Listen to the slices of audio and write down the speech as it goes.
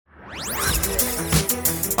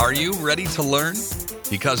Are you ready to learn?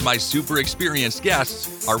 Because my super experienced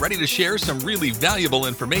guests are ready to share some really valuable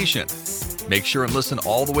information. Make sure and listen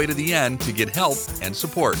all the way to the end to get help and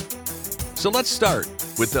support. So let's start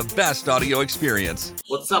with the best audio experience.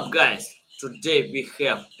 What's up, guys? Today we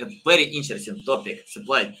have a very interesting topic: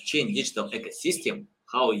 supply chain digital ecosystem,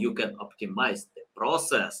 how you can optimize the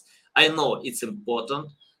process. I know it's important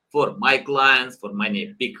for my clients, for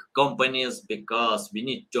many big companies, because we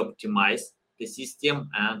need to optimize the system.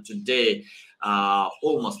 And today,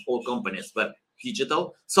 almost all companies were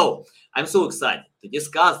digital. So I'm so excited to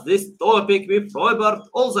discuss this topic with Robert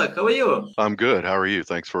Olzak. How are you? I'm good. How are you?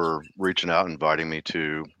 Thanks for reaching out and inviting me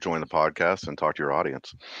to join the podcast and talk to your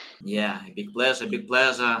audience. Yeah, big pleasure, big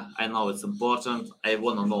pleasure. I know it's important. I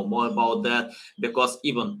want to know more about that because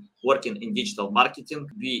even working in digital marketing,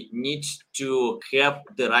 we need to have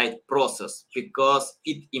the right process because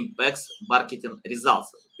it impacts marketing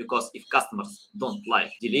results. Because if customers don't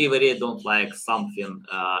like delivery, don't like something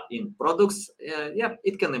in products, yeah,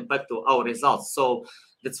 it can impact to our results. So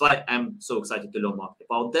that's why I'm so excited to learn more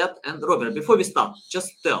about that. And Robert, before we start,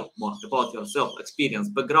 just tell more about yourself, experience,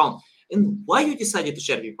 background, and why you decided to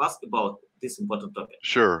share with us about this important topic.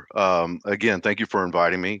 Sure. Again, thank you for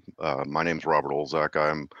inviting me. My name is Robert Olzak.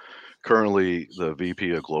 I'm currently the VP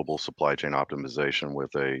of Global Supply Chain Optimization with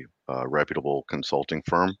a reputable consulting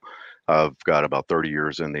firm. I've got about 30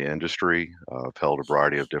 years in the industry. I've held a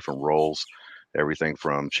variety of different roles, everything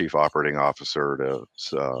from chief operating officer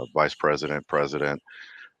to vice president, president.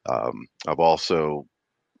 I've also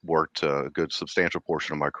worked a good substantial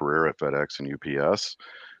portion of my career at FedEx and UPS.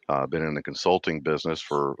 Been in the consulting business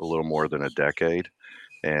for a little more than a decade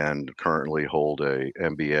and currently hold a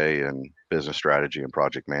MBA in business strategy and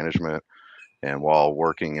project management. And while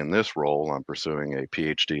working in this role, I'm pursuing a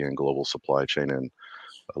PhD in global supply chain and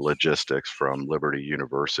logistics from Liberty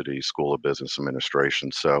University School of Business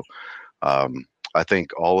Administration. So um, I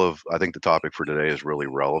think the topic for today is really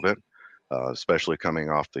relevant, especially coming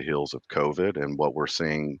off the heels of COVID and what we're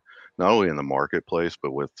seeing not only in the marketplace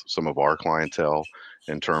but with some of our clientele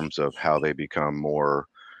in terms of how they become more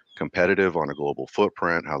competitive on a global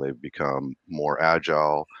footprint, how they become more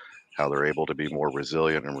agile, how they're able to be more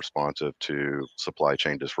resilient and responsive to supply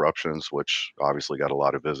chain disruptions, which obviously got a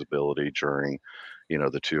lot of visibility during,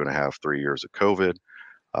 the 2.5, 3 years of COVID.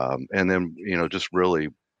 And then, just really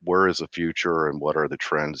where is the future and what are the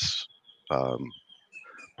trends um,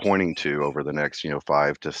 pointing to over the next,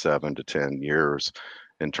 5 to 7 to 10 years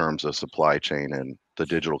in terms of supply chain and the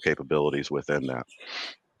digital capabilities within that.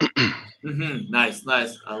 Nice,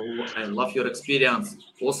 nice. I love your experience.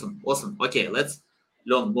 Awesome, awesome. Okay, let's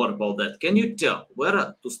learn more about that. Can you tell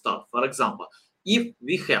where to start? For example, if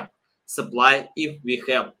we have supply, if we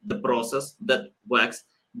have the process that works,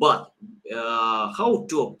 but how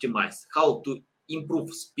to optimize, how to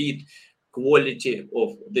improve speed, quality of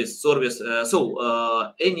this service.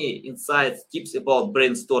 Any insights, tips about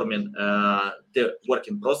brainstorming the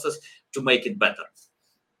working process to make it better?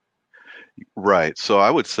 Right. So I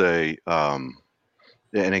would say, and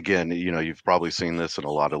again, you've probably seen this in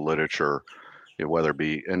a lot of literature, whether it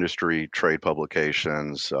be industry, trade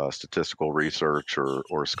publications, statistical research,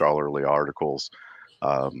 or scholarly articles.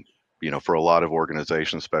 Um, for a lot of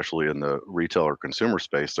organizations, especially in the retail or consumer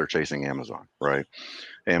space, they're chasing Amazon, right?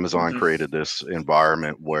 Amazon Mhm. created this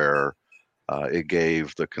environment where it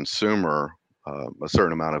gave the consumer a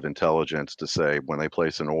certain amount of intelligence to say when they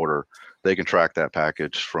place an order, they can track that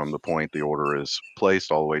package from the point the order is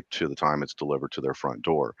placed all the way to the time it's delivered to their front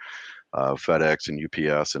door. FedEx and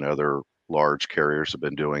UPS and other large carriers have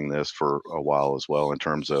been doing this for a while as well in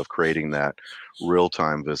terms of creating that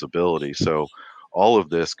real-time visibility. So all of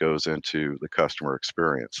this goes into the customer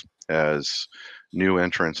experience as new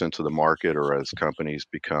entrants into the market or as companies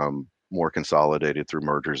become more consolidated through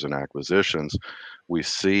mergers and acquisitions. We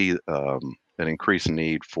see an increased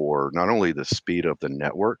need for not only the speed of the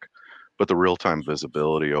network, but the real-time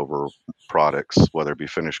visibility over products, whether it be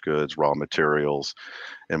finished goods, raw materials,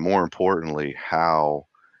 and more importantly, how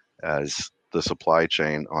as the supply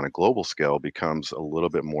chain on a global scale becomes a little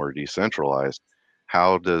bit more decentralized,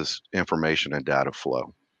 how does information and data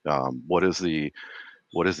flow? What is the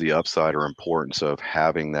upside or importance of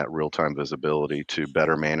having that real-time visibility to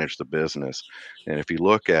better manage the business? And if you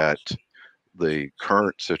look at the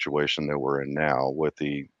current situation that we're in now with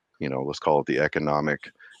the, let's call it the economic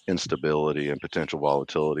instability and potential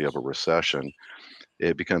volatility of a recession,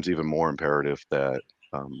 it becomes even more imperative that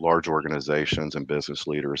large organizations and business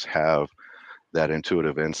leaders have that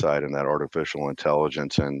intuitive insight and that artificial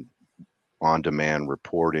intelligence and on demand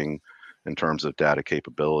reporting in terms of data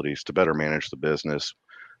capabilities to better manage the business,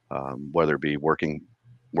 whether it be working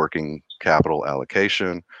working capital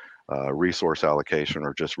allocation, resource allocation,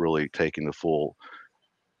 or just really taking the full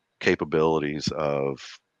capabilities of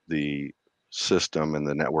the system and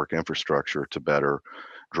the network infrastructure to better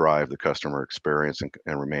drive the customer experience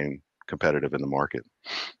and remain competitive in the market.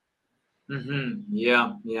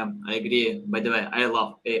 Yeah, I agree. By the way, I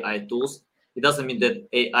love AI tools. It doesn't mean that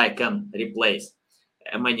AI can replace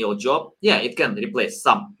a manual job. Yeah, it can replace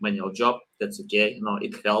some manual job. That's okay.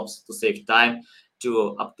 It helps to save time,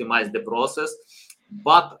 to optimize the process.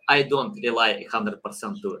 But I don't rely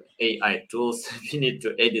 100% to AI tools. We need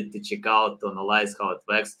to edit, to check out, to analyze how it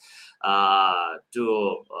works,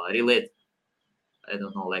 to relate, I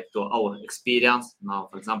don't know, like to our experience. Now,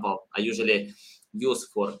 for example, I usually use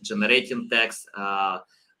for generating text,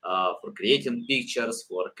 for creating pictures,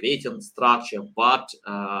 for creating structure, but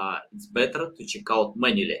it's better to check out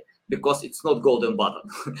manually because it's not golden button.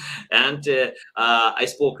 And I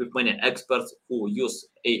spoke with many experts who use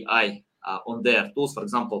AI on their tools, for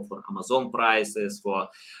example, for Amazon prices, for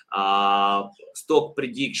stock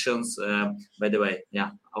predictions. By the way,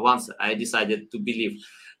 yeah, once I decided to believe,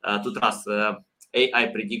 to trust AI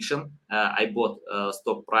prediction. I bought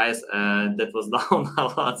stock price and that was down a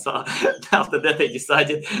lot. So after that, I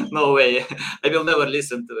decided, no way, I will never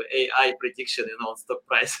listen to AI prediction on stock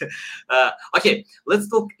price. Okay, let's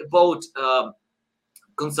talk about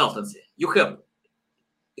consultancy. You have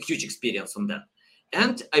a huge experience on that.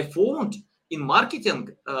 And I found in marketing,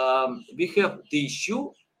 we have the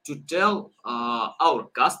issue to tell our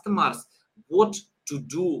customers what to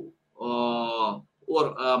do, or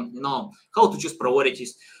how to choose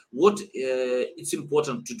priorities, what it's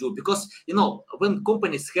important to do, because when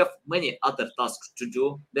companies have many other tasks to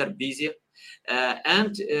do, they're busy,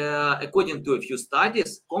 and according to a few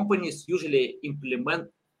studies, companies usually implement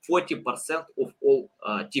 40% of all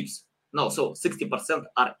tips. No, so 60%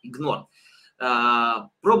 are ignored.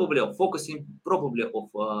 Probably of focusing, probably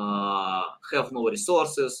of have no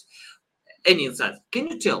resources. Any insights? Can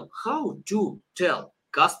you tell how to tell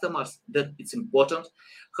customers that it's important,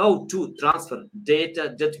 how to transfer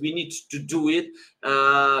data, that we need to do it?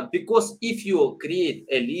 Because if you create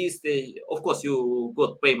a list, of course you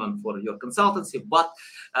got payment for your consultancy, but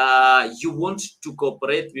you want to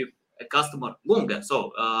cooperate with a customer longer.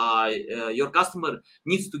 So your customer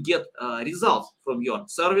needs to get results from your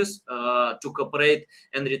service to cooperate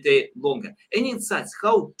and retain longer. Any insights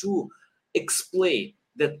how to explain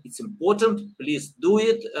that it's important, please do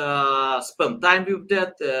it, spend time with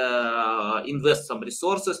that, invest some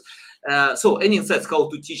resources. So any insights how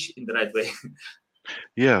to teach in the right way?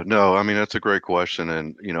 Yeah, no, I mean that's a great question,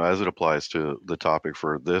 and as it applies to the topic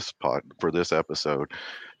for this episode,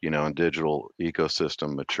 in digital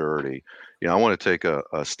ecosystem maturity, I want to take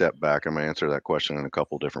a step back. I'm going to answer that question in a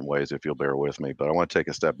couple different ways if you'll bear with me, but I want to take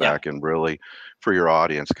a step back and really, for your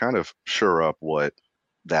audience, kind of shore up what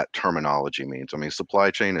that terminology means. I mean,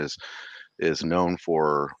 supply chain is known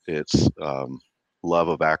for its love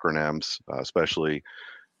of acronyms, especially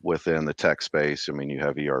within the tech space. I mean, you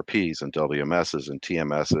have ERPs and WMSs and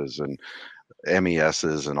TMSs and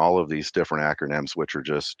MESs and all of these different acronyms, which are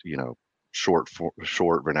just short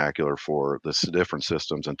vernacular for the different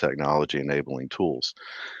systems and technology enabling tools.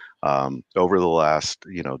 Over the last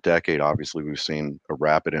decade, obviously we've seen a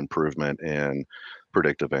rapid improvement in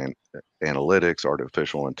predictive analytics,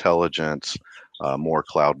 artificial intelligence, more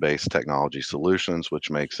cloud-based technology solutions, which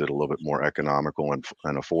makes it a little bit more economical and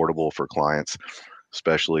affordable for clients,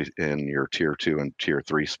 especially in your tier 2 and tier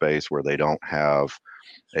 3 space where they don't have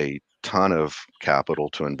a ton of capital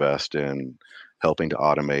to invest in helping to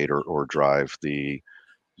automate or drive the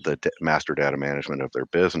master data management of their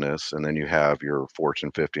business. And then you have your Fortune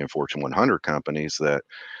 50 and Fortune 100 companies that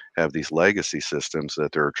have these legacy systems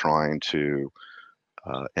that they're trying to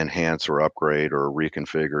enhance or upgrade or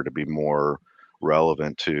reconfigure to be more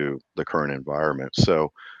relevant to the current environment.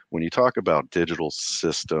 So when you talk about digital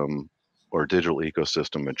system or digital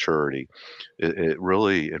ecosystem maturity, it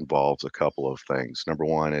really involves a couple of things. Number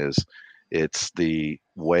one is it's the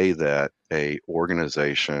way that a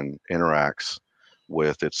organization interacts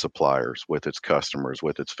with its suppliers, with its customers,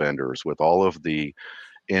 with its vendors, with all of the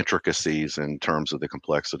intricacies in terms of the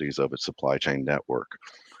complexities of its supply chain network.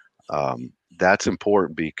 That's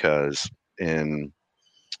important because in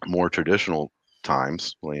more traditional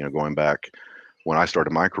times, going back when I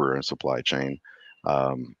started my career in supply chain,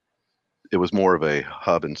 it was more of a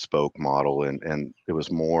hub and spoke model, and it was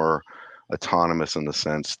more autonomous in the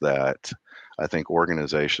sense that I think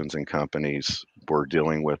organizations and companies were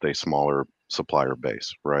dealing with a smaller supplier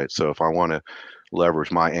base, right? So if I want to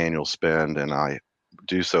leverage my annual spend, and I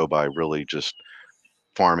do so by really just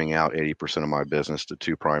farming out 80% of my business to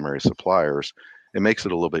two primary suppliers, it makes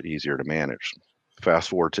it a little bit easier to manage. Fast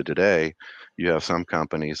forward to today, you have some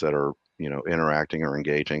companies that are, interacting or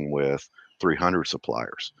engaging with 300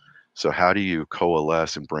 suppliers. So how do you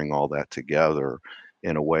coalesce and bring all that together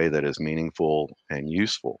in a way that is meaningful and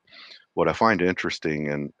useful? What I find interesting,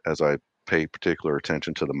 and as I pay particular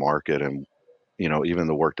attention to the market and, even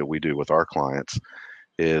the work that we do with our clients,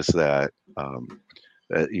 is that,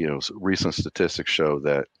 recent statistics show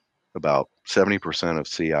that about 70% of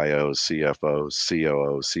CIOs, CFOs,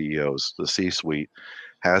 COOs, CEOs, the C-suite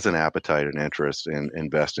has an appetite and interest in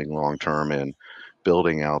investing long term in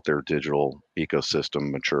building out their digital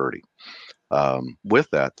ecosystem maturity. With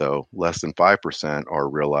that, though, less than 5% are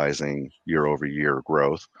realizing year over year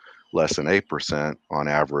growth. Less than 8% on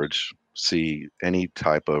average see any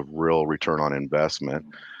type of real return on investment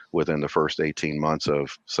within the first 18 months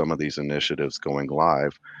of some of these initiatives going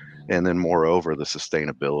live. And then, moreover, the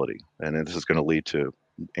sustainability. And this is going to lead to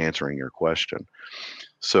answering your question.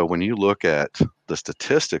 So when you look at the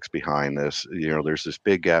statistics behind this, there's this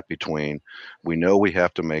big gap between, we know we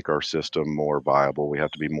have to make our system more viable, we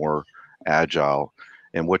have to be more agile.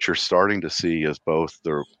 And what you're starting to see is both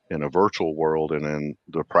in a virtual world and in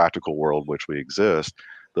the practical world which we exist,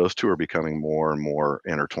 those two are becoming more and more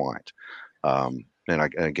intertwined. And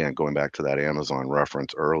again, going back to that Amazon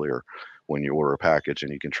reference earlier, when you order a package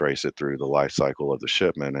and you can trace it through the life cycle of the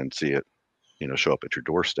shipment and see it, show up at your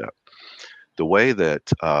doorstep. The way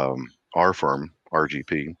that our firm,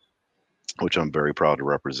 RGP, which I'm very proud to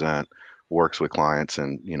represent, works with clients,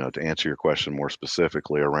 and to answer your question more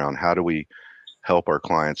specifically around how do we help our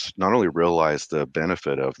clients not only realize the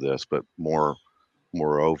benefit of this, but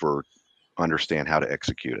moreover understand how to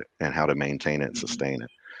execute it and how to maintain it and sustain it.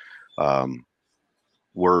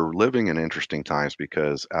 We're living in interesting times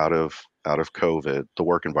because out of COVID, the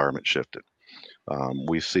work environment shifted.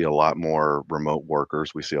 We see a lot more remote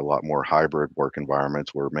workers. We see a lot more hybrid work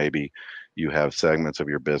environments where maybe you have segments of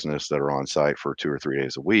your business that are on site for 2 or 3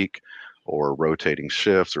 days a week, or rotating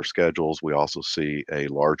shifts or schedules. We also see a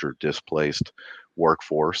larger displaced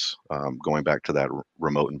workforce going back to that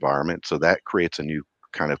remote environment. So that creates a new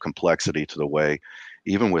kind of complexity to the way,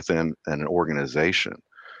 even within an organization,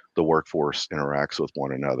 the workforce interacts with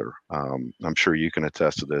one another. I'm sure you can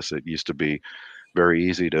attest to this. It used to be very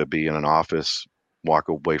easy to be in an office, walk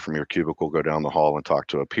away from your cubicle, go down the hall and talk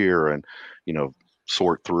to a peer and,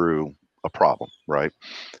 sort through a problem, right?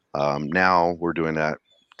 Now we're doing that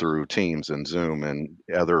through Teams and Zoom and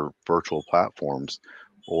other virtual platforms,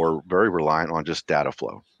 or very reliant on just data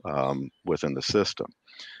flow within the system.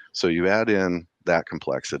 So you add in that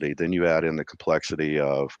complexity, then you add in the complexity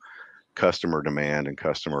of customer demand and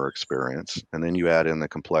customer experience, and then you add in the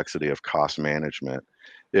complexity of cost management.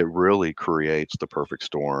 It really creates the perfect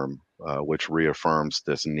storm, which reaffirms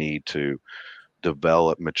this need to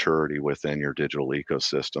develop maturity within your digital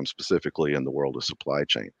ecosystem, specifically in the world of supply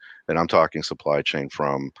chain. And I'm talking supply chain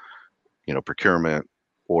from, procurement,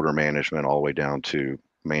 order management, all the way down to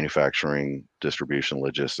manufacturing, distribution,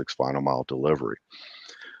 logistics, final mile delivery.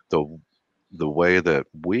 The way that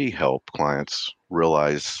we help clients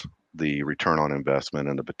realize the return on investment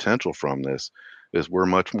and the potential from this is we're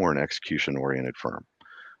much more an execution-oriented firm.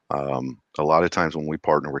 A lot of times when we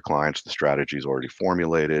partner with clients, the strategy is already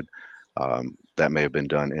formulated. That may have been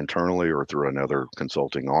done internally or through another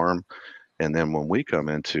consulting arm. And then when we come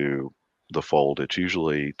into the fold, it's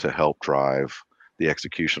usually to help drive the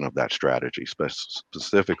execution of that strategy,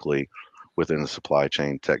 specifically within the supply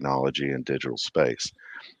chain, technology, and digital space.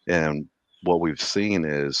 And what we've seen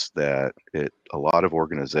is that a lot of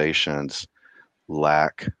organizations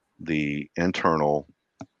lack the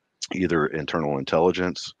either internal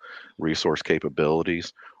intelligence, resource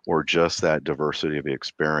capabilities, or just that diversity of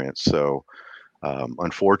experience. So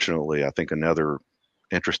unfortunately, I think another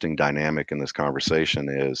interesting dynamic in this conversation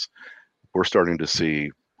is we're starting to see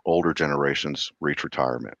older generations reach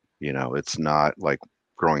retirement. It's not like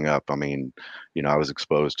growing up. I mean, I was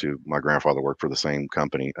exposed to, my grandfather worked for the same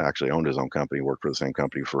company, actually owned his own company, worked for the same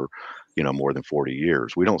company for, more than 40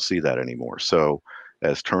 years. We don't see that anymore. So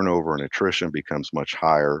as turnover and attrition becomes much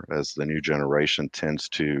higher, as the new generation tends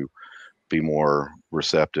to be more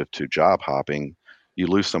receptive to job hopping, you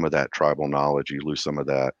lose some of that tribal knowledge, you lose some of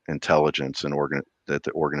that intelligence that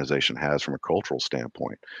the organization has from a cultural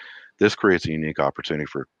standpoint. This creates a unique opportunity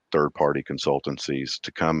for third-party consultancies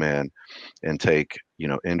to come in and take,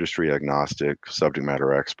 industry agnostic subject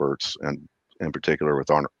matter experts, and in particular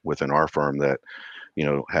within our firm that,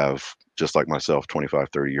 have, just like myself, 25,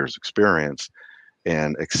 30 years experience,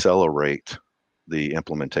 and accelerate the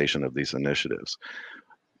implementation of these initiatives.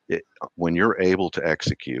 When you're able to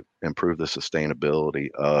execute, improve the sustainability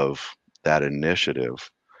of that initiative,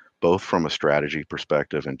 both from a strategy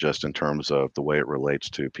perspective and just in terms of the way it relates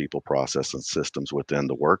to people, process, and systems within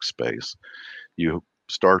the workspace, you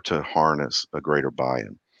start to harness a greater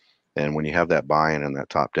buy-in. And when you have that buy-in and that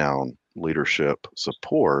top-down leadership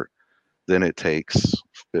support, then it takes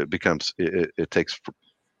it becomes it takes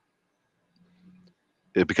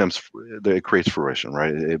it becomes it creates fruition,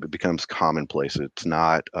 right? It becomes commonplace. It's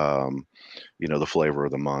not the flavor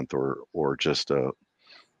of the month or just a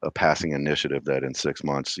passing initiative that in 6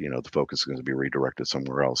 months, the focus is going to be redirected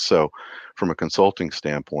somewhere else. So from a consulting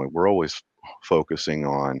standpoint, we're always focusing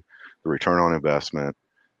on the return on investment,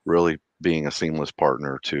 really being a seamless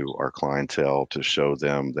partner to our clientele to show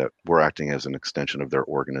them that we're acting as an extension of their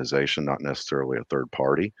organization, not necessarily a third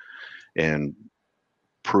party, and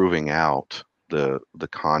proving out the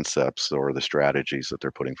concepts or the strategies that they're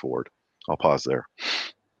putting forward. I'll pause there.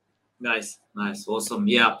 Nice, awesome.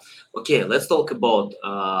 Yeah. Okay, let's talk about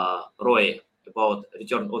ROI, about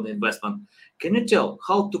return on investment. Can you tell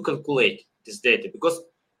how to calculate this data? Because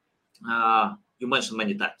you mentioned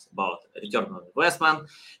many times about return on investment,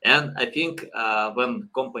 and I think when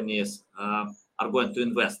companies are going to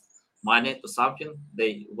invest money to something,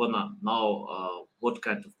 they wanna know what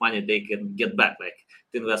kind of money they can get back. Like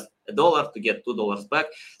to invest $1 to get $2 back.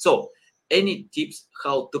 So any tips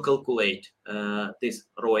how to calculate this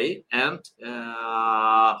ROI and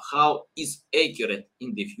how is accurate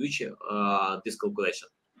in the future this calculation?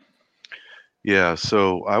 Yeah,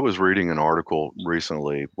 so I was reading an article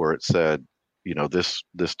recently where it said,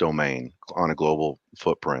 this domain on a global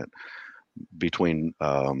footprint between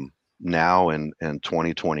now and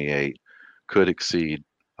 2028 could exceed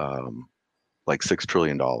like $6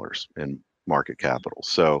 trillion in market capital.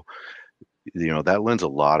 So that lends a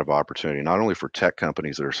lot of opportunity, not only for tech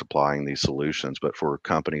companies that are supplying these solutions, but for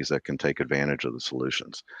companies that can take advantage of the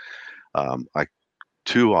solutions. I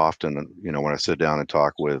too often, when I sit down and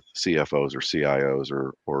talk with CFOs or CIOs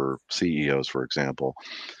or CEOs, for example,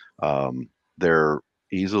 they're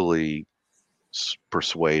easily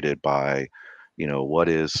persuaded by, what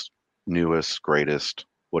is newest, greatest,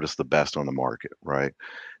 what is the best on the market, right?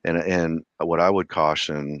 And what I would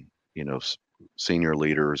caution, senior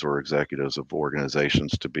leaders or executives of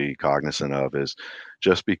organizations to be cognizant of is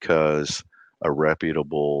just because a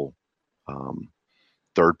reputable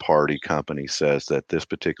third-party company says that this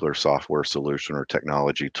particular software solution or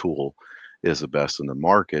technology tool is the best in the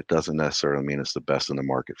market doesn't necessarily mean it's the best in the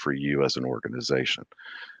market for you as an organization,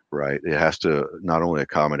 right? It has to not only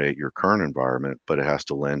accommodate your current environment, but it has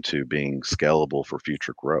to lend to being scalable for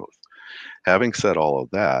future growth. Having said all of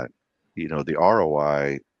that, the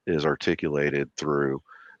ROI is articulated through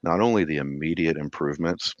not only the immediate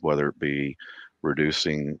improvements, whether it be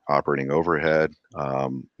reducing operating overhead,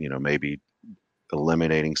 maybe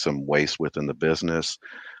eliminating some waste within the business,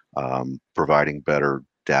 providing better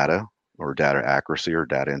data or data accuracy or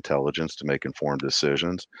data intelligence to make informed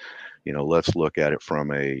decisions. Let's look at it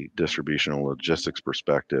from a distribution and logistics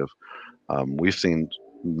perspective. We've seen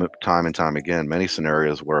time and time again many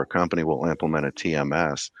scenarios where a company will implement a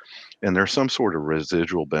TMS and there's some sort of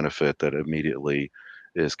residual benefit that immediately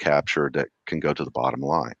is captured that can go to the bottom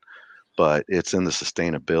line. But it's in the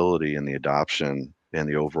sustainability and the adoption and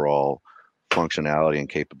the overall functionality and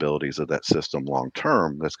capabilities of that system long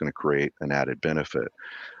term that's going to create an added benefit.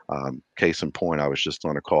 Case in point, I was just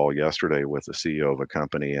on a call yesterday with the CEO of a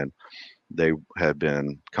company, and they had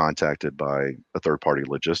been contacted by a third-party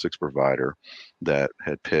logistics provider that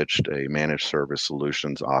had pitched a managed service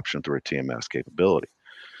solutions option through a TMS capability.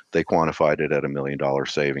 They quantified it at $1 million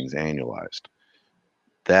savings annualized.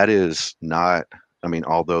 That is not,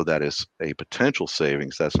 although that is a potential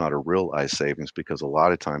savings, that's not a realized savings, because a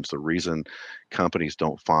lot of times the reason companies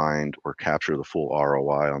don't find or capture the full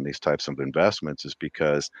ROI on these types of investments is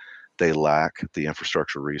because they lack the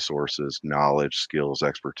infrastructure resources, knowledge, skills,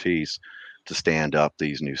 expertise to stand up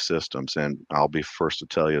these new systems. And I'll be first to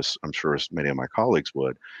tell you, I'm sure as many of my colleagues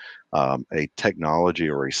would, a technology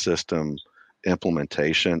or a system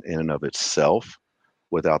implementation in and of itself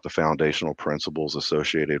without the foundational principles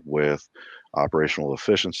associated with operational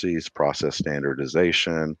efficiencies, process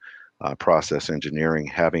standardization, process engineering,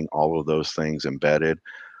 having all of those things embedded,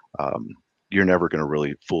 you're never going to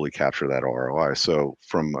really fully capture that ROI. So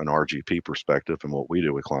from an RGP perspective, and what we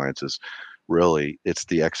do with clients is really it's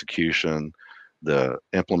the execution, the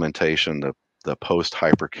implementation, the post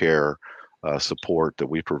hypercare support that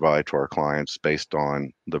we provide to our clients based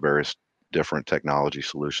on the various different technology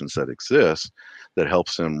solutions that exist that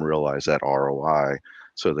helps them realize that ROI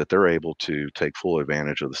so that they're able to take full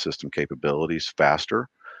advantage of the system capabilities faster,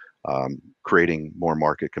 creating more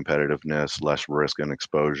market competitiveness, less risk and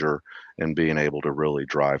exposure, and being able to really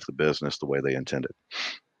drive the business the way they intended.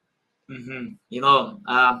 You know,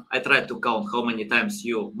 I tried to count how many times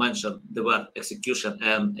you mentioned the word execution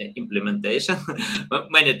and implementation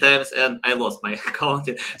many times, and I lost my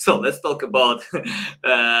counting. So let's talk about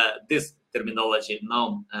this terminology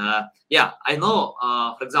now. Yeah, I know,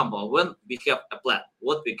 for example, when we have a plan,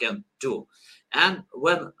 what we can do. And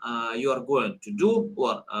when you are going to do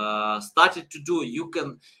or started to do, you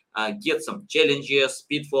can get some challenges,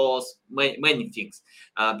 pitfalls, many things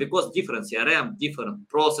because different CRM, different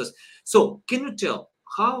process. So, can you tell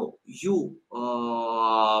how you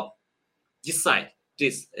decide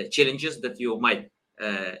these challenges that you might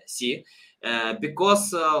see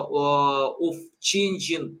because of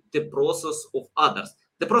changing the process of others?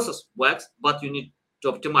 The process works, but you need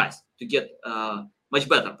to optimize to get much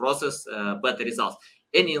better process, better results.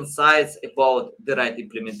 Any insights about the right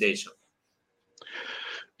implementation?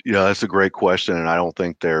 Yeah, that's a great question, and I don't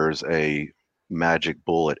think there's a magic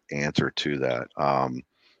bullet answer to that.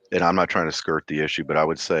 And I'm not trying to skirt the issue, but I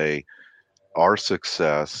would say our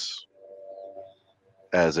success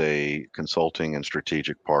as a consulting and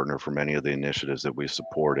strategic partner for many of the initiatives that we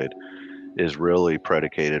supported is really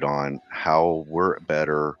predicated on how we're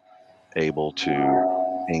better able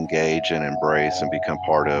to engage and embrace and become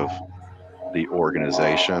part of the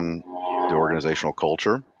organization, the organizational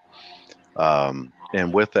culture.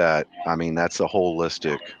 And with that, I mean, that's a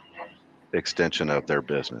holistic extension of their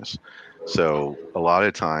business. So a lot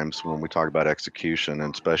of times when we talk about execution,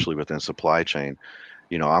 and especially within supply chain,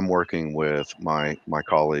 I'm working with my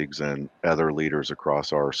colleagues and other leaders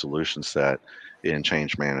across our solution set in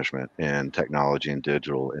change management, in technology and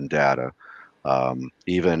digital and data,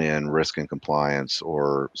 even in risk and compliance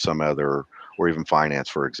or some other, or even finance,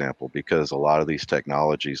 for example, because a lot of these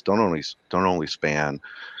technologies don't only span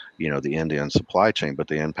the end-to-end supply chain, but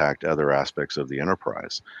they impact other aspects of the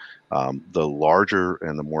enterprise. The larger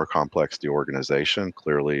and the more complex the organization,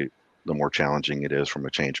 clearly, the more challenging it is from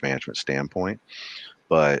a change management standpoint.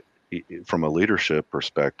 But from a leadership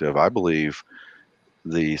perspective, I believe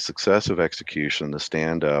the success of execution, the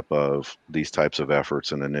stand up of these types of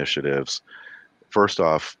efforts and initiatives, first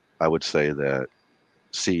off, I would say that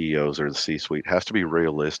CEOs or the C suite has to be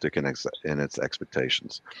realistic in its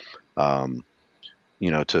expectations. Um,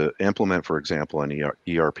 to implement, for example, an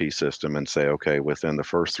ERP system and say, okay, within the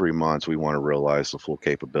first 3 months, we want to realize the full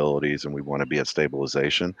capabilities and we want to be at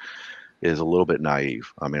stabilization is a little bit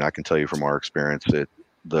naive. I mean, I can tell you from our experience that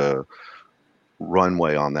the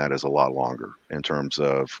runway on that is a lot longer in terms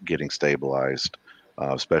of getting stabilized,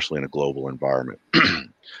 especially in a global environment.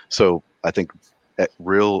 So I think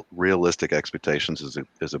realistic expectations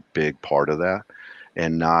is a big part of that,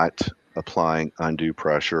 and not applying undue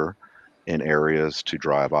pressure in areas to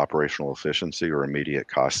drive operational efficiency or immediate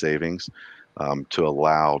cost savings, to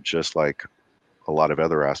allow, just like a lot of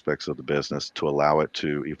other aspects of the business, to allow it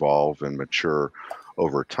to evolve and mature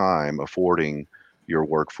over time, affording your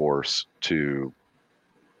workforce to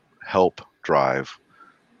help drive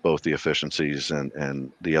both the efficiencies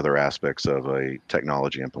and the other aspects of a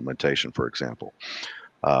technology implementation, for example.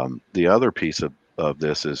 The other piece of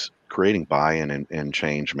this is creating buy-in and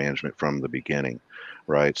change management from the beginning,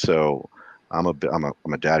 right? So I'm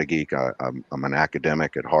a data geek. I'm an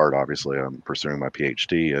academic at heart. Obviously, I'm pursuing my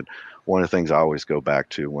PhD, and one of the things I always go back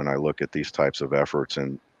to when I look at these types of efforts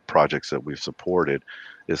and projects that we've supported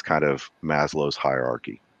is kind of Maslow's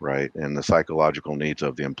hierarchy, right? And the psychological needs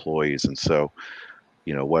of the employees. And so,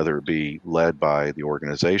 whether it be led by the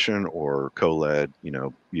organization or co-led,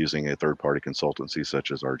 using a third-party consultancy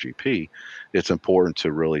such as RGP, it's important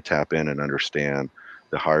to really tap in and understand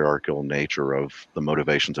the hierarchical nature of the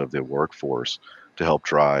motivations of the workforce to help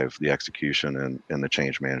drive the execution and the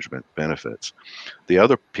change management benefits. The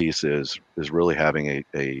other piece is really having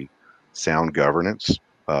a sound governance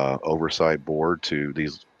oversight board to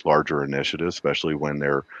these larger initiatives, especially when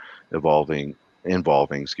they're involving,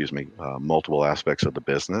 multiple aspects of the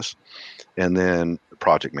business, and then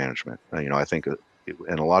project management. I think,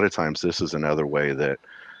 and a lot of times this is another way that,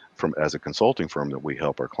 from as a consulting firm, that we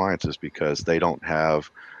help our clients, is because they don't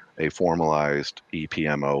have a formalized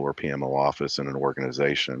EPMO or PMO office in an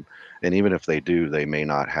organization. And even if they do, they may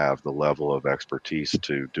not have the level of expertise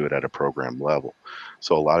to do it at a program level.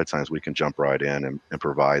 So a lot of times we can jump right in and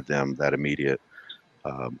provide them that immediate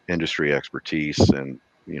industry expertise, and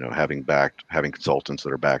having consultants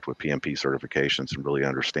that are backed with PMP certifications and really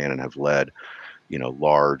understand and have led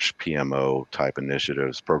large PMO type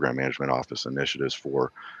initiatives, program management office initiatives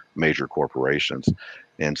for major corporations.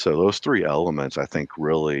 And so those three elements, I think,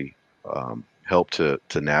 really help to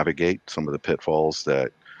navigate some of the pitfalls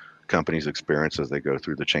that companies experience as they go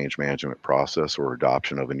through the change management process or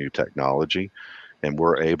adoption of a new technology. and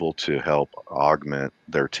we're able to help augment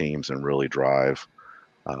their teams and really drive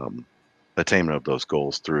attainment of those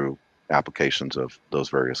goals through applications of those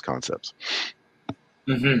various concepts.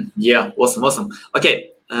 Yeah, awesome.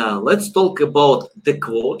 Okay, let's talk about the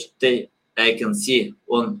quote that I can see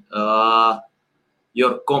on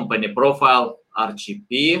your company profile,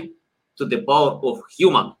 RGP to the power of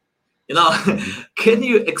human. Can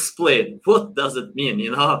you explain what does it mean?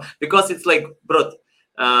 Because it's like broad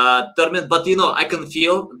term, but I can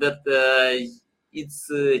feel that it's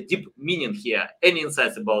deep meaning here. Any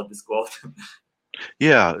insights about this quote?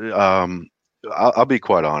 Yeah, I'll be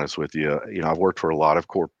quite honest with you. I've worked for a lot of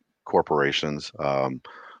corporations,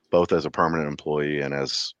 both as a permanent employee and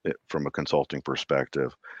from a consulting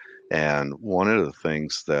perspective. And one of the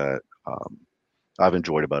things that I've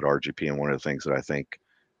enjoyed about RGP, and one of the things that I think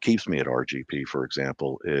keeps me at RGP, for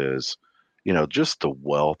example, is just the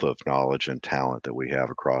wealth of knowledge and talent that we have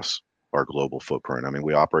across our global footprint. I mean,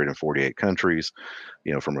 we operate in 48 countries.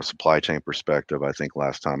 From a supply chain perspective, I think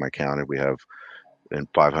last time I counted, we have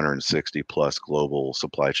 560 plus global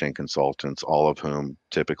supply chain consultants, all of whom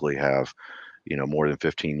typically have more than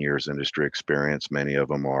 15 years industry experience. Many of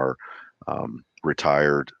them are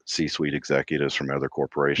retired C-suite executives from other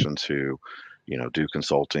corporations who do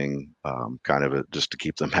consulting kind of just to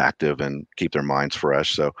keep them active and keep their minds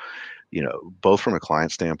fresh. So both from a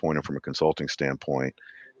client standpoint and from a consulting standpoint,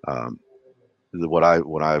 what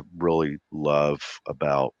I really love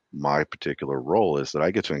about my particular role is that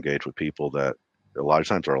I get to engage with people that a lot of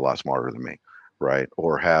times are a lot smarter than me, right?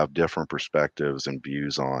 Or have different perspectives and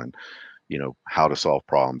views on, how to solve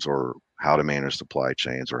problems or how to manage supply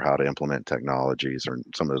chains or how to implement technologies or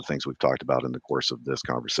some of the things we've talked about in the course of this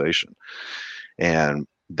conversation. And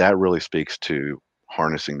that really speaks to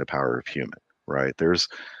harnessing the power of human, right? There's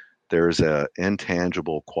a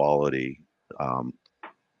intangible quality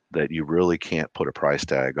that you really can't put a price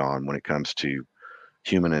tag on when it comes to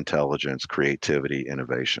human intelligence, creativity,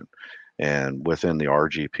 innovation. And within the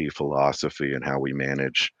RGP philosophy and how we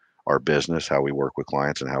manage our business, how we work with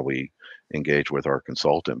clients, and how we engage with our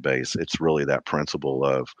consultant base, it's really that principle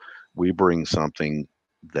of we bring something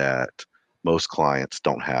that most clients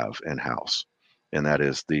don't have in-house. And that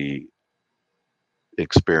is the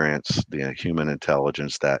experience, the human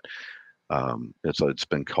intelligence that it's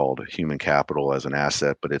been called human capital as an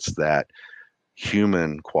asset, but it's that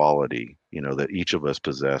human quality, that each of us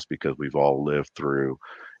possess because we've all lived through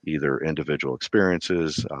either individual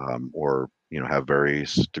experiences or, have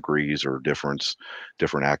various degrees or different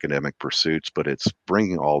academic pursuits, but it's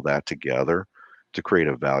bringing all that together to create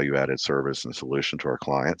a value-added service and solution to our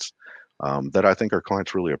clients that I think our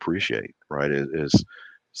clients really appreciate, right? Is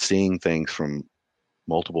seeing things from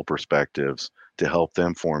multiple perspectives to help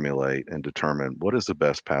them formulate and determine what is the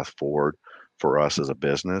best path forward for us as a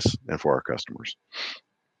business and for our customers.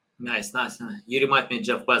 Nice. You remind me of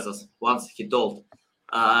Jeff Bezos. Once he told,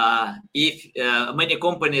 if many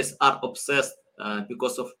companies are obsessed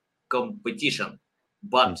because of competition,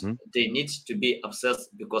 but they need to be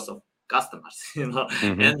obsessed because of customers,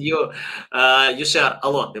 and you share a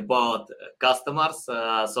lot about customers.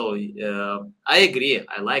 So I agree.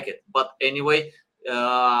 I like it. But anyway,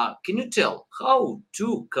 can you tell how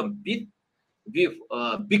to compete with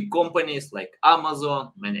big companies like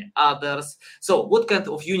Amazon, many others? So what kind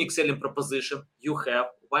of unique selling proposition you have?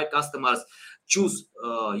 Why customers choose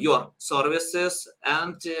your services?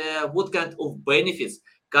 And what kind of benefits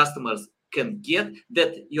customers can get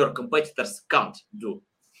that your competitors can't do?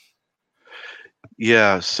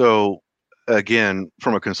 Yeah. So again,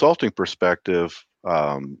 from a consulting perspective,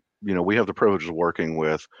 we have the privilege of working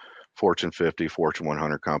with Fortune 50, Fortune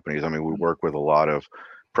 100 companies. I mean, we work with a lot of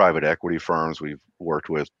private equity firms. We've worked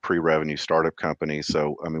with pre-revenue startup companies.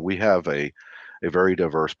 So, I mean, we have a very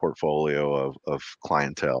diverse portfolio of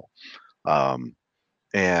clientele.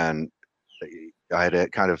 And I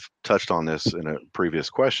had kind of touched on this in a previous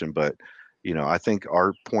question, but, I think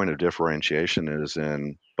our point of differentiation is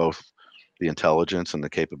in both the intelligence and the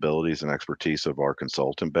capabilities and expertise of our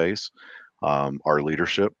consultant base, our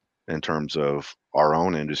leadership in terms of our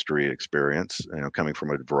own industry experience, coming from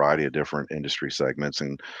a variety of different industry segments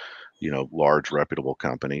and, large reputable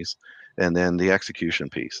companies, and then the execution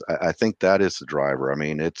piece. I think that is the driver. I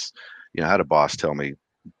mean, it's, I had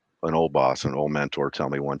an old boss, an old mentor tell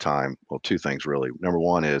me one time, well, two things really. Number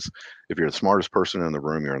one is if you're the smartest person in the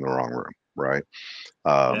room, you're in the wrong room, right?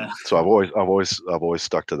 So I've always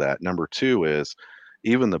stuck to that. Number two is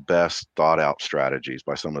even the best thought out strategies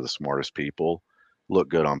by some of the smartest people look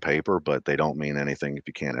good on paper, but they don't mean anything if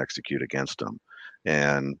you can't execute against them.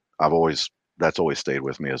 And that's always stayed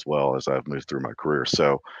with me as well as I've moved through my career.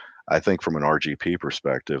 So I think from an RGP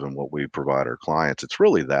perspective and what we provide our clients, it's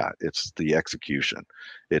really that. It's the execution.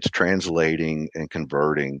 It's translating and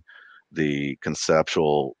converting the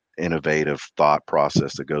conceptual, innovative thought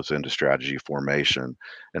process that goes into strategy formation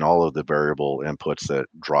and all of the variable inputs that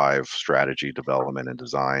drive strategy development and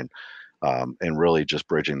design, and really just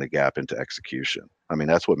bridging the gap into execution. I mean,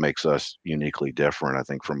 that's what makes us uniquely different, I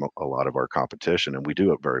think, from a lot of our competition, and we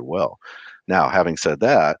do it very well. Now, having said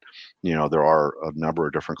that, there are a number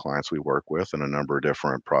of different clients we work with and a number of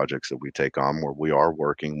different projects that we take on where we are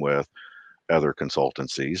working with other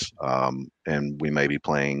consultancies, and we may be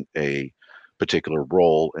playing a particular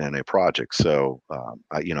role in a project. So,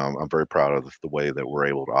 I'm very proud of the way that we're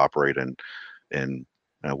able to operate, and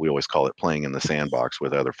we always call it playing in the sandbox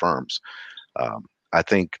with other firms. I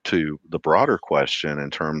think to the broader question in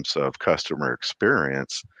terms of customer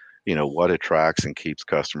experience, what attracts and keeps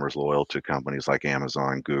customers loyal to companies like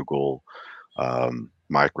Amazon, Google,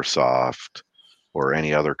 Microsoft, or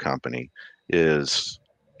any other company is,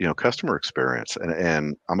 customer experience.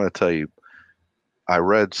 And I'm going to tell you, I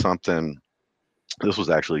read something, this was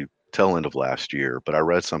actually tail end of last year, but I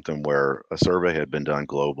read something where a survey had been done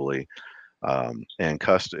globally,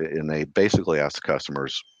 and they basically asked the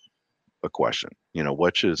customers a question,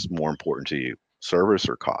 which is more important to you, service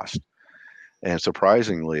or cost? And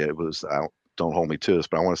surprisingly, it was, don't hold me to this,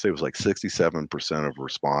 but I want to say it was like 67% of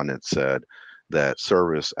respondents said that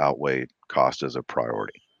service outweighed cost as a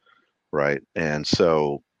priority, right? And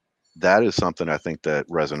so that is something I think that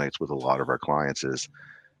resonates with a lot of our clients is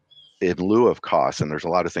in lieu of cost, and there's a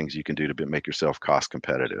lot of things you can do to make yourself cost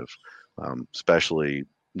competitive, especially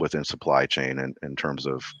within supply chain and in terms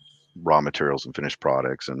of raw materials and finished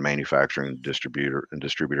products and manufacturing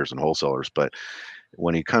distributors and wholesalers. But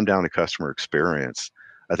when you come down to customer experience,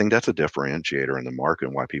 I think that's a differentiator in the market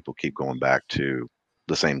and why people keep going back to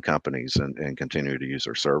the same companies and continue to use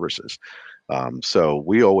their services. So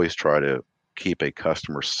we always try to keep a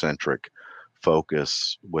customer-centric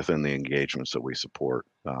focus within the engagements that we support,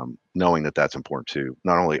 knowing that that's important to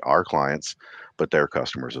not only our clients, but their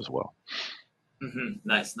customers as well.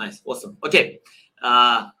 Nice. Awesome. Okay.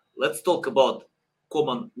 Let's talk about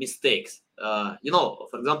common mistakes. For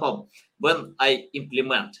example, when I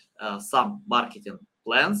implement some marketing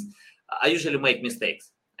plans, I usually make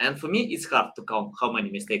mistakes. And for me, it's hard to count how many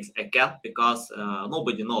mistakes I can because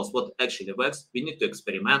nobody knows what actually works. We need to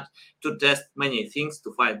experiment, to test many things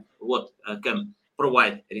to find what can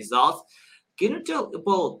provide results. Can you tell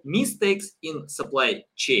about mistakes in supply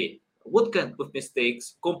chain? What kind of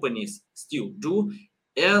mistakes companies still do,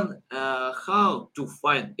 and how to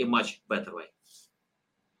find a much better way?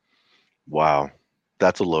 Wow,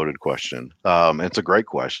 that's a loaded question. It's a great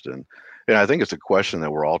question. And I think it's a question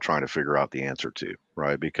that we're all trying to figure out the answer to,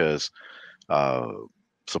 right? Because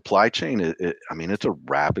supply chain, it's a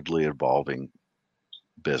rapidly evolving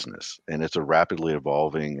business, and it's a rapidly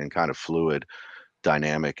evolving and kind of fluid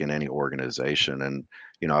dynamic in any organization. And,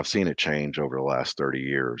 I've seen it change over the last 30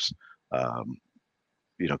 years.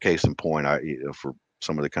 Case in point, for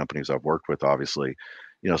some of the companies I've worked with, obviously,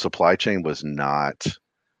 supply chain and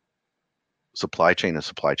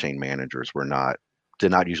supply chain managers did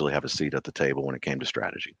not usually have a seat at the table when it came to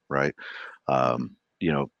strategy, right?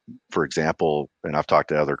 For example, and I've talked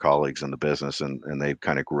to other colleagues in the business and they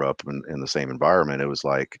kind of grew up in the same environment. It was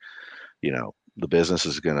like, the business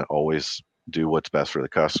is going to always do what's best for the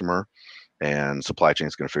customer, and supply chain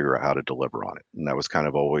is going to figure out how to deliver on it. And that was kind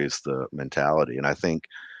of always the mentality. And I think,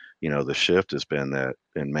 the shift has been that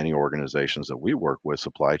in many organizations that we work with,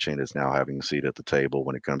 supply chain is now having a seat at the table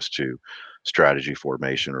when it comes to strategy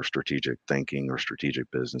formation or strategic thinking or strategic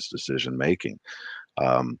business decision making.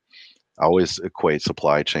 I always equate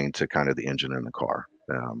supply chain to kind of the engine in the car.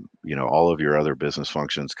 All of your other business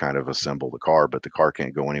functions kind of assemble the car, but the car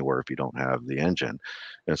can't go anywhere if you don't have the engine.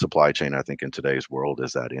 And supply chain, I think in today's world,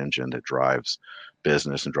 is that engine that drives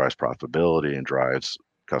business and drives profitability and drives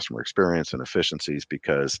customer experience and efficiencies,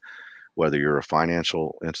 because whether you're a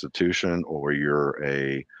financial institution or you're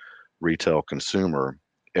a retail consumer,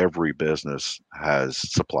 every business has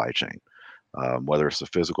supply chain. Whether it's the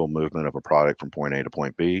physical movement of a product from point A to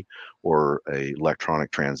point B or a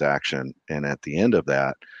electronic transaction. And at the end of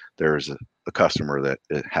that, there's a customer that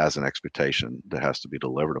it has an expectation that has to be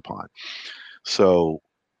delivered upon. So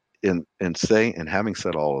in having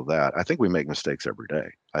said all of that, I think we make mistakes every day.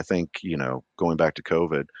 I think, going back to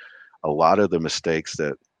COVID, a lot of the mistakes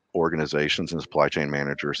that organizations and supply chain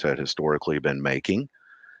managers had historically been making,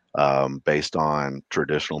 based on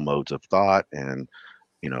traditional modes of thought and,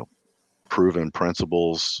 proven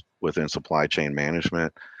principles within supply chain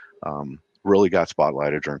management, really got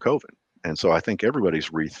spotlighted during COVID. And so I think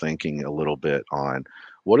everybody's rethinking a little bit on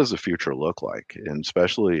what does the future look like? And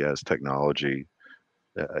especially as technology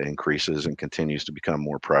increases and continues to become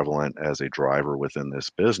more prevalent as a driver within this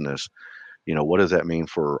business, what does that mean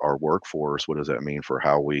for our workforce? What does that mean for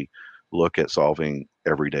how we look at solving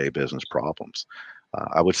everyday business problems?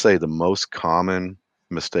 I would say the most common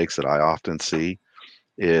mistakes that I often see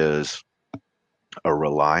is a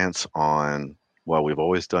reliance on, well, we've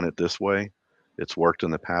always done it this way. It's worked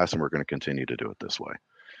in the past, and we're going to continue to do it this way.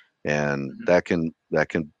 And that can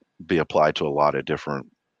be applied to a lot of different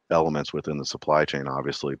elements within the supply chain,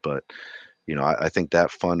 obviously. But I think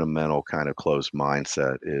that fundamental kind of closed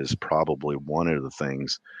mindset is probably one of the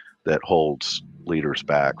things that holds leaders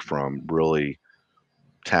back from really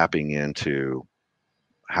tapping into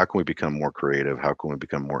how can we become more creative? How can we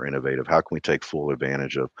become more innovative? How can we take full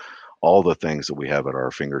advantage of all the things that we have at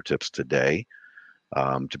our fingertips today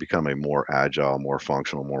to become a more agile, more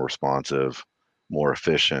functional, more responsive, more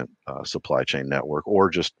efficient supply chain network, or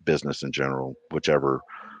just business in general, whichever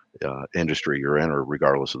industry you're in, or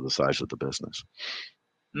regardless of the size of the business.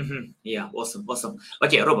 Yeah, awesome.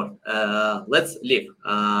 Okay, Robert, let's leave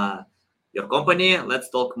your company. Let's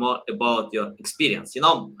talk more about your experience.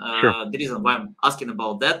 Sure. The reason why I'm asking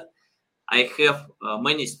about that, I have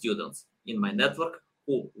many students in my network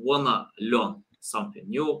who wanna learn something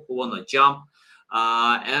new, who wanna jump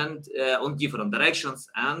and on different directions.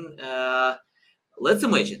 And let's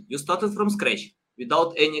imagine you started from scratch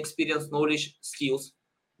without any experience, knowledge, skills.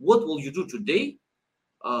 What will you do today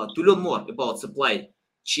to learn more about supply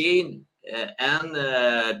chain and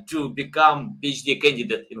to become PhD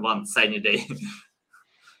candidate in one sunny day?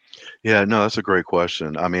 Yeah, no, that's a great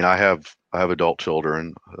question. I mean, I have adult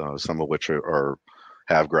children, some of which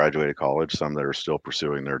have graduated college, some that are still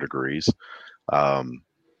pursuing their degrees. And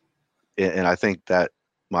I think that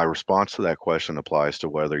my response to that question applies to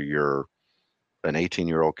whether you're an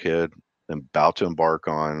 18-year-old kid about to embark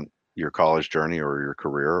on your college journey or your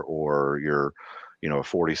career, or you're, a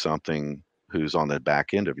 40-something who's on the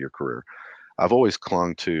back end of your career. I've always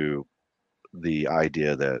clung to the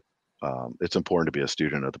idea that it's important to be a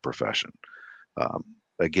student of the profession.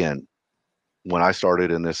 Again, when I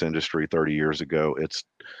started in this industry 30 years ago, it's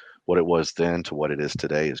what it was then to what it is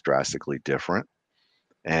today is drastically different.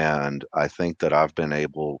 And I think that I've been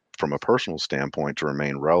able, from a personal standpoint, to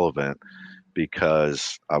remain relevant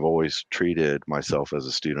because I've always treated myself as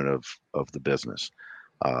a student of the business.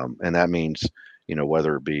 And that means,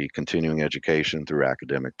 whether it be continuing education through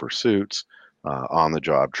academic pursuits,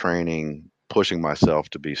 on-the-job training, pushing myself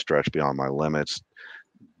to be stretched beyond my limits,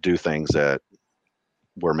 do things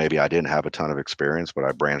where maybe I didn't have a ton of experience, but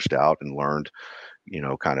I branched out and learned,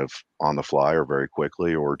 kind of on the fly or very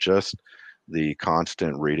quickly, or just the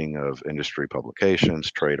constant reading of industry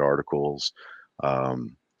publications, trade articles,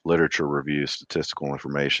 literature reviews, statistical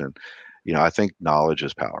information. I think knowledge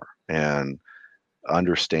is power, and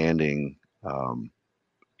understanding,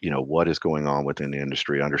 what is going on within the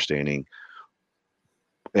industry, understanding,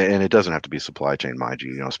 and it doesn't have to be supply chain, mind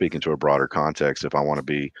you, speaking to a broader context, if I want to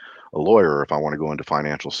be a lawyer, if I want to go into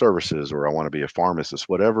financial services, or I want to be a pharmacist,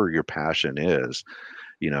 whatever your passion is,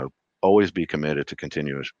 always be committed to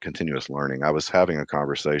continuous learning. I was having a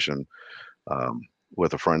conversation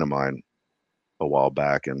with a friend of mine a while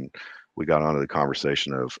back, and we got onto the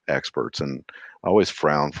conversation of experts, and I always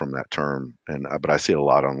frown from that term, but I see it a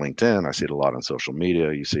lot on LinkedIn, I see it a lot on social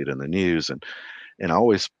media, you see it in the news, and I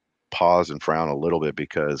always pause and frown a little bit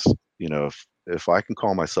because, if I can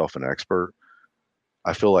call myself an expert,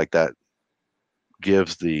 I feel like that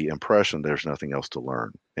gives the impression there's nothing else to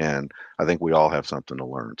learn. And I think we all have something to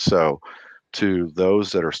learn. So to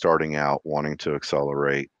those that are starting out wanting to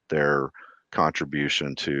accelerate their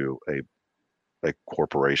contribution to a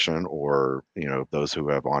corporation, or, those who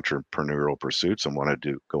have entrepreneurial pursuits and want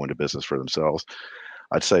to go into business for themselves,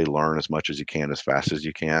 I'd say learn as much as you can, as fast as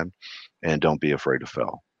you can, and don't be afraid to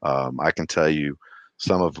fail. I can tell you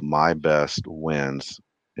some of my best wins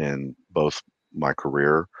in both my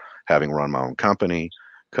career, having run my own company,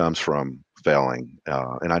 comes from failing.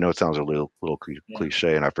 And I know it sounds a little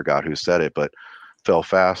cliche, and I forgot who said it, but fail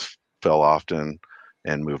fast, fail often,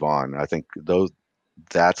 and move on. I think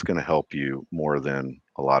that's going to help you more than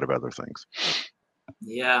a lot of other things.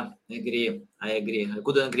 Yeah, I agree. I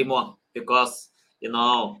couldn't agree more, because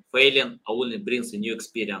failing only brings a new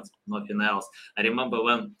experience, nothing else. I remember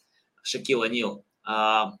when Shaquille O'Neal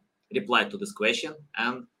replied to this question,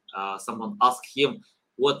 and someone asked him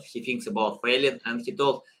what he thinks about failing, and he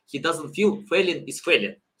told he doesn't feel failing is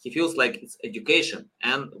failing. He feels like it's education,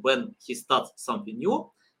 and when he starts something new,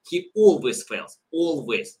 he always fails.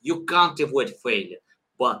 Always, you can't avoid failure.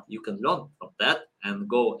 but you can learn from that and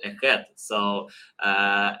go ahead. So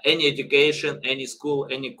any education, any school,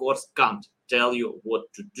 any course can't tell you what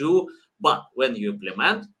to do, but when you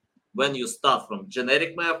implement, when you start from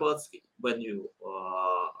generic methods, when you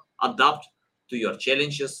adapt to your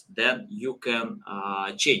challenges, then you can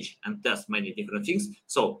change and test many different things.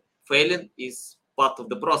 So failing is part of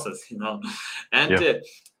the process, And Yeah,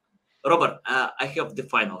 Robert, I have the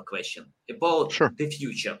final question about sure. the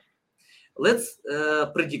future. Let's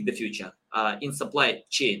predict the future in supply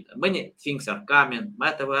chain. Many things are coming,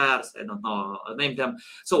 metaverse, I don't know, name them.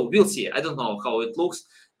 So we'll see. I don't know how it looks.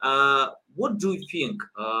 What do you think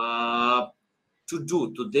to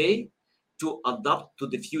do today to adapt to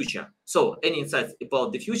the future? So any insights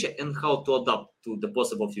about the future and how to adapt to the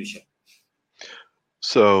possible future?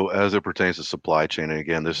 So as it pertains to supply chain, and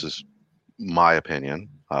again, this is my opinion.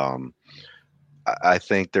 I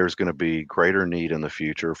think there's going to be greater need in the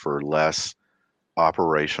future for less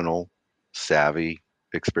operational savvy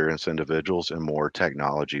experienced individuals and more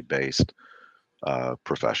technology based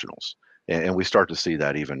professionals. And we start to see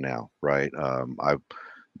that even now, right?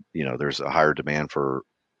 There's a higher demand for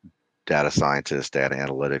data scientists, data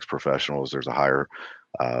analytics professionals. There's a higher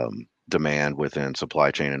demand within supply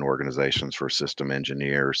chain and organizations for system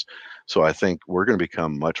engineers. So I think we're going to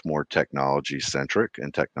become much more technology centric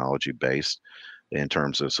and technology based in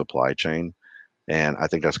terms of supply chain. And I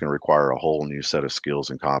think that's going to require a whole new set of skills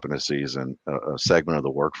and competencies and a segment of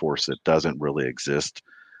the workforce that doesn't really exist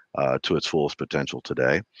to its fullest potential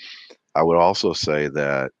today. I would also say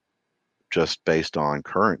that just based on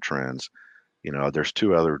current trends, there's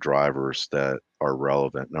two other drivers that are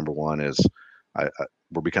relevant. Number one is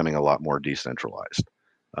we're becoming a lot more decentralized.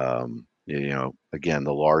 Again,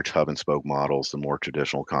 the large hub and spoke models, the more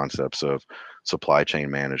traditional concepts of supply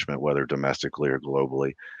chain management, whether domestically or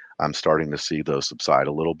globally, I'm starting to see those subside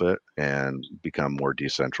a little bit and become more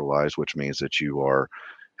decentralized, which means that you are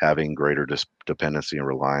having greater dependency and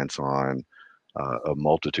reliance on a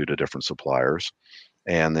multitude of different suppliers.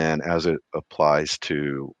 And then as it applies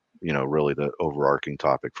to, really the overarching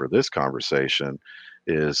topic for this conversation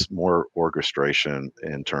is more orchestration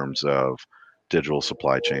in terms of digital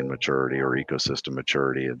supply chain maturity or ecosystem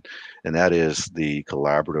maturity. And that is the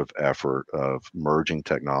collaborative effort of merging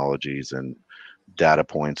technologies and data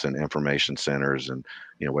points and information centers, and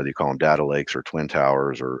whether you call them data lakes or twin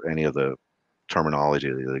towers or any of the terminology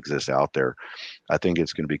that exists out there. I think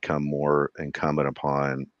it's going to become more incumbent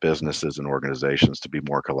upon businesses and organizations to be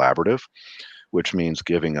more collaborative, which means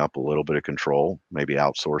giving up a little bit of control, maybe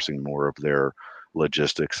outsourcing more of their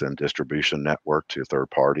logistics and distribution network to third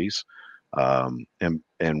parties,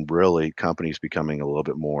 and really companies becoming a little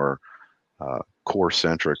bit more core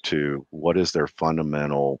centric to what is their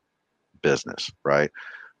fundamental business, right?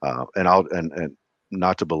 And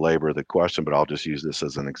not to belabor the question, but I'll just use this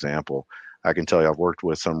as an example. I can tell you, I've worked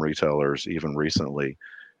with some retailers even recently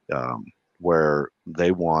where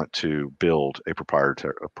they want to build a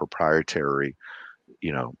proprietary,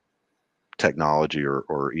 technology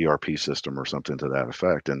or ERP system or something to that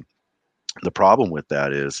effect. And the problem with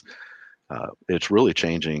that is it's really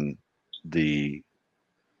changing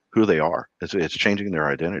who they are. It's changing their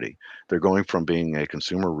identity. They're going from being a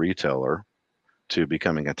consumer retailer to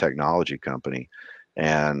becoming a technology company.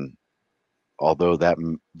 And although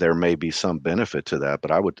there may be some benefit to that, but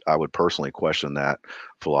I would personally question that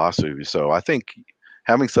philosophy. So I think,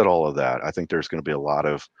 having said all of that, I think there's going to be a lot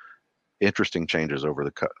of interesting changes over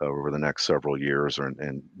the next several years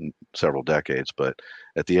and several decades. But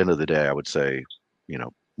at the end of the day, I would say,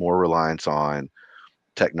 more reliance on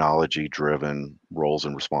technology-driven roles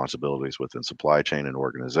and responsibilities within supply chain and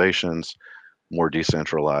organizations, more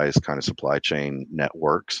decentralized kind of supply chain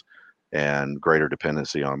networks, and greater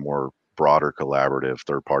dependency on more broader collaborative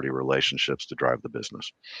third-party relationships to drive the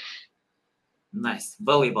business. Nice,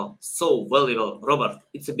 valuable, so valuable, Robert.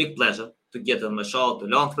 It's a big pleasure to get on my show to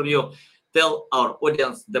learn from you. Tell our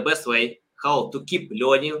audience the best way how to keep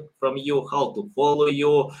learning from you, how to follow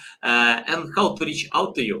you, and how to reach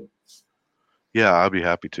out to you. Yeah, I'd be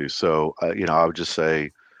happy to. So, I would just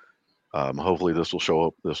say, hopefully this will show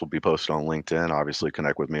up. This will be posted on LinkedIn. Obviously,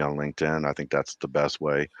 connect with me on LinkedIn. I think that's the best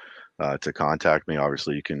way to contact me.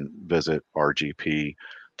 Obviously, you can visit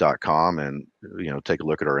rgp.com and take a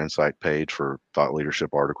look at our insight page for thought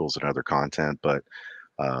leadership articles and other content. But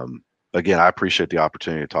again, I appreciate the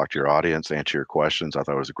opportunity to talk to your audience, answer your questions. I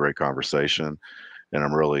thought it was a great conversation, and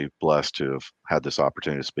I'm really blessed to have had this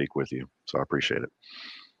opportunity to speak with you. So I appreciate it.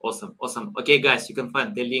 Awesome. Okay, guys, you can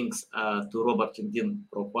find the links to Robert LinkedIn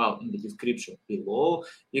profile in the description below.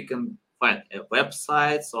 You can find a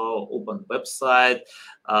website, so open website,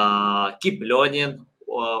 keep learning,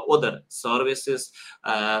 other services.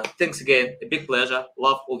 Thanks again. A big pleasure.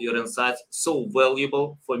 Love all your insights. So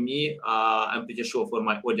valuable for me. I'm pretty sure for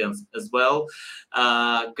my audience as well.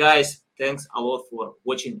 Guys, thanks a lot for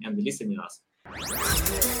watching and listening to us.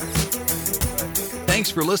 Thanks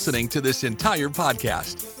for listening to this entire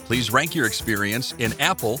podcast. Please rank your experience in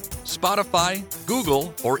Apple, Spotify,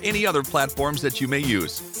 Google, or any other platforms that you may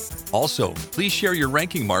use. Also, please share your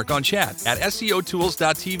ranking mark on chat at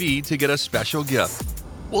SEOtools.tv to get a special gift.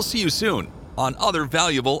 We'll see you soon on other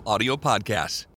valuable audio podcasts.